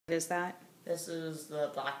Is that? This is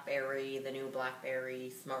the Blackberry, the new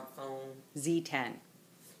Blackberry smartphone. Z10.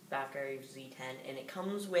 Blackberry Z10, and it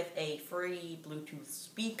comes with a free Bluetooth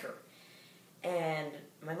speaker. And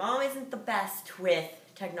my mom isn't the best with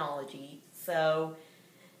technology, so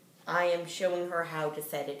I am showing her how to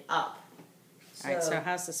set it up. Alright, so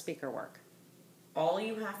how's the speaker work? All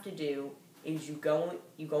you have to do is you go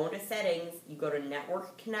into settings, you go to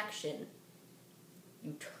network connection,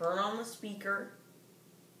 you turn on the speaker,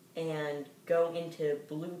 and go into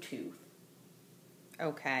Bluetooth.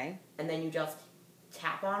 Okay. And then you just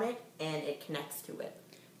tap on it, and it connects to it.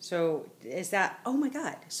 So is that, oh my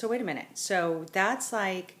God, so wait a minute. So that's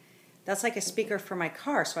like a speaker for my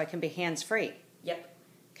car so I can be hands-free. Yep.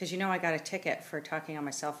 Because you know I got a ticket for talking on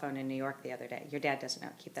my cell phone in New York the other day. Your dad doesn't know.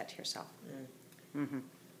 Keep that to yourself. Mm-hmm.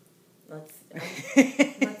 Let's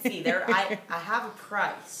see. I have a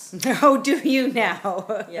price. Oh, do you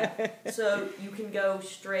now? Yeah. So you can go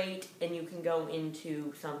straight, and you can go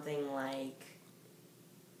into something like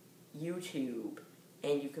YouTube,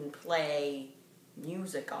 and you can play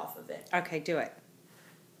music off of it. Okay, do it.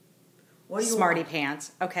 What do you Smarty want?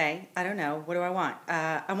 pants. Okay, I don't know. What do I want?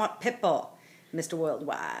 I want Pitbull, Mr.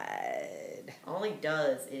 Worldwide. All he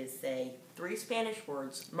does is say 3 Spanish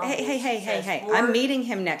words. Hey. I'm meeting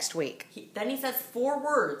him next week. Then he says 4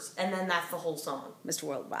 words, and then that's the whole song. Mr.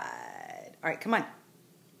 Worldwide. All right, come on.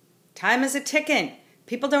 Time is a ticking.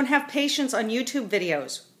 People don't have patience on YouTube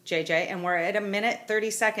videos, JJ, and we're at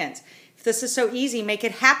 1:30. If this is so easy, make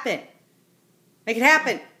it happen. Make it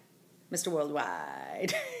happen, Mr.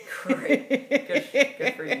 Worldwide. Great.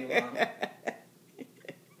 Good for you, Mom.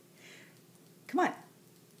 Come on.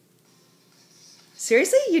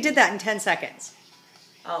 Seriously? You did that in 10 seconds.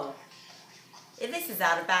 Oh. This is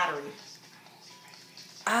out of battery.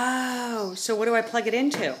 Oh, so what do I plug it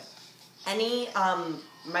into? Any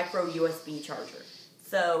micro USB charger.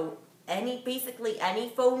 So basically any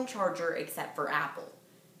phone charger except for Apple.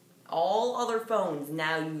 All other phones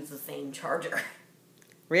now use the same charger.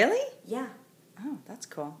 Really? Yeah. Oh, that's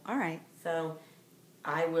cool. All right. So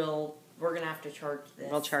we're gonna have to charge this.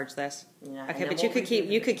 We'll charge this. Yeah, okay, but you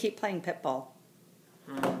could keep playing Pitbull.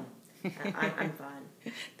 I'm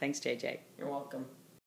fine. Thanks, JJ. You're welcome.